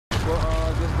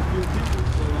for just a few people.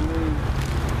 So I mean,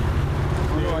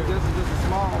 you know, I guess it's just a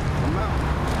small amount.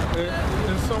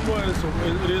 In some ways,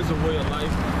 it is a way of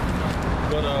life.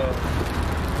 But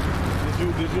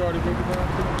did you already break it down?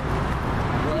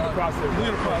 We're in the process. We're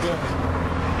in the process.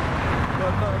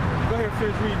 But go ahead,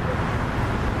 finish reading.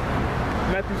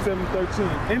 Matthew 7:13.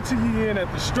 Enter ye in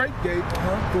at the straight gate,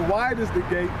 for wide is the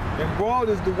gate, and broad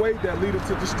is the way that leadeth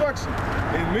to destruction.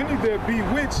 And many there be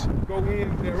which go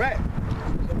in thereat.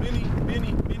 So many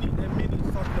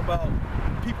is talking about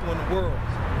people in the world.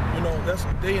 You know, that's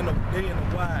they in the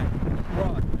wide,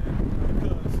 broad, man,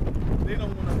 because they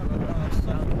don't want to have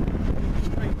suffer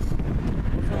restraints.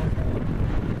 You know,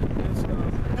 there's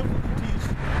difficulties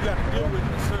you got to deal with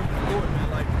in serving the Lord, man.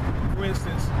 Like, for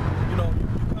instance, you know, you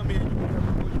come in, you have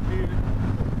to grow your beard,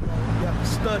 you have to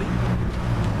study,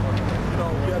 you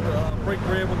know, you have to break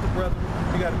bread with the brethren.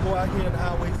 You got to go out here in the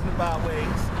highways and the byways,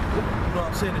 you know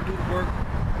what I'm saying, to do the work.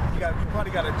 You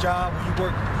probably got a job where you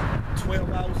work 12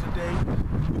 hours a day.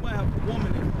 You might have a woman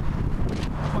at home,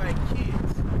 you might have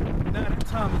kids. Now that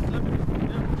time is limited for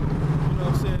them, you know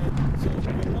what I'm saying? So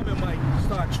your woman might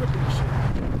start tripping and shit,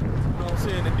 you know what I'm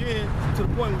saying? And then to the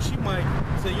point where she might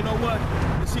say, you know what,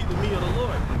 it's either me or the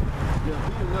Lord. Yeah,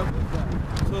 we love that.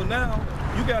 So now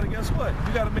you gotta, guess what?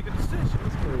 You gotta make a decision.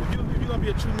 If you're gonna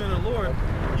be a true man of the Lord,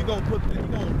 you're gonna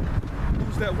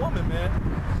lose that woman, man.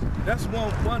 That's one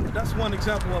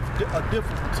example of a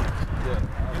difficulty. Yeah.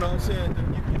 You know what I'm saying?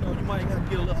 You know, you might have to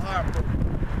get a little heartbroken.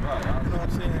 Right. You know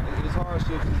what I'm saying? It's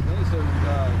hardships in certain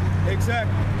guys.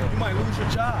 Exactly. You might lose your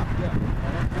job. Yeah.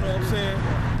 You know what I'm saying?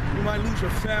 You might lose your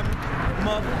family, your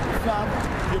mother, your father,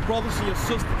 your brothers and your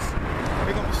sisters.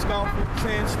 They're gonna be scoffing,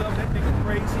 saying stuff, that nigga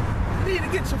crazy. You need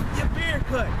to get your beard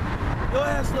cut. Your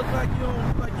ass look like you're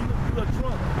a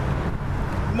drunk.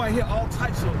 You might hear all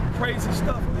types of crazy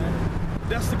stuff, man.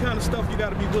 That's the kind of stuff you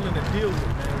gotta be willing to deal with,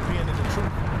 man, being in the truth.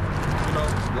 You know?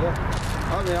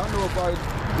 Yeah. I mean, I know if I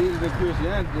did it in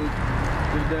Christianity,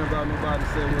 it's damn about nobody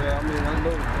say, well, I mean, I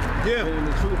know being in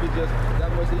the truth is just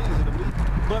that much easier to me.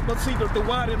 But see, the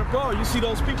wide and the broad, you see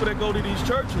those people that go to these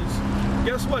churches,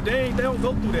 guess what? They don't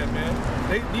go through that, man.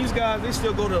 These guys, they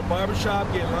still go to the barbershop,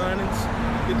 get linings,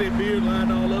 get their beard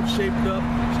lined all up, shaped up,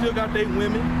 still got their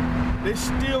women. They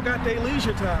still got their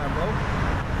leisure time, bro.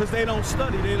 Because they don't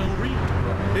study, they don't read.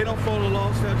 They don't follow the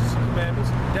law, statutes, and commandments.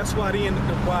 That's why they in the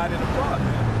wide and the broad,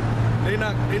 man. They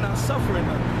not suffering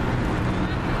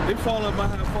nothing. They falling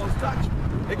behind false doctrine.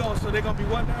 So they're gonna be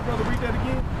what now, brother? Read that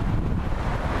again.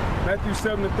 Matthew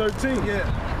 7:13. Yeah.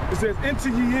 It says, enter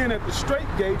ye in at the straight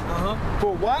gate,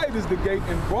 for wide is the gate,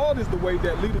 and broad is the way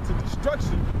that leadeth to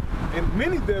destruction, and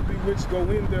many there be which go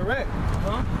in thereat.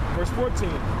 Verse 14,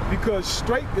 because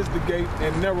straight is the gate,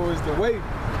 and narrow is the way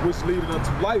which leadeth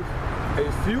unto life. A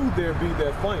few there be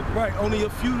that find it. Right, only a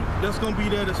few that's gonna be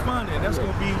there that's find it. That's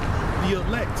gonna be the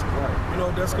elect. Right. You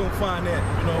know, that's gonna find that,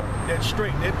 you know, that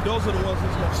straight. Those are the ones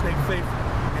that's gonna stay faithful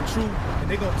and true, and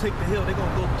they're gonna take the hill, they're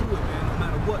gonna go through it, man, no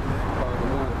matter what, man.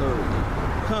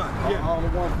 Yeah. All the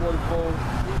 144,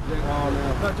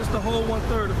 not just the whole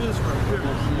 1/3 of Israel.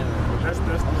 That's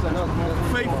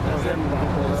faithful. That's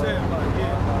everybody.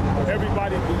 Yeah.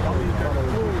 Everybody, I mean, that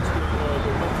includes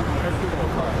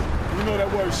you know that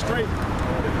word straight.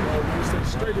 When you say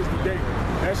straight is the gate,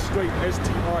 that's straight,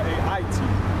 S-T-R-A-I-T.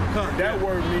 That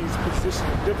word means position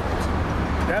of difficulty.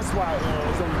 That's why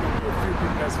it's only going to be a few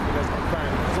people that's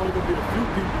confined. It's only going to be a few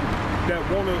people that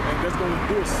want to, and that's going to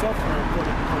do suffering for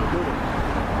the Lord. You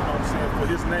know what I'm saying? For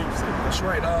his name's sake. That's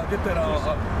right. Get that, Go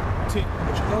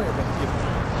ahead, brother.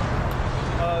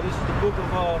 This is the book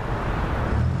of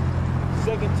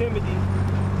 2 Timothy.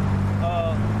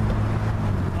 I'm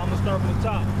going to start from the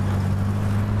top.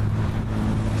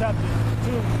 Chapter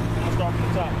 2, I'm going to start from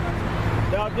the top.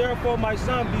 Thou therefore, my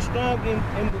son, be strong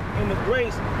in the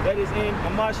grace that is in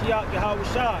Hamashiach Yahweh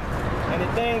Shai, and the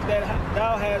things that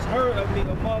thou hast heard of me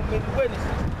among many witnesses.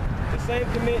 The same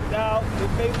commit thou to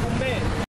faithful men.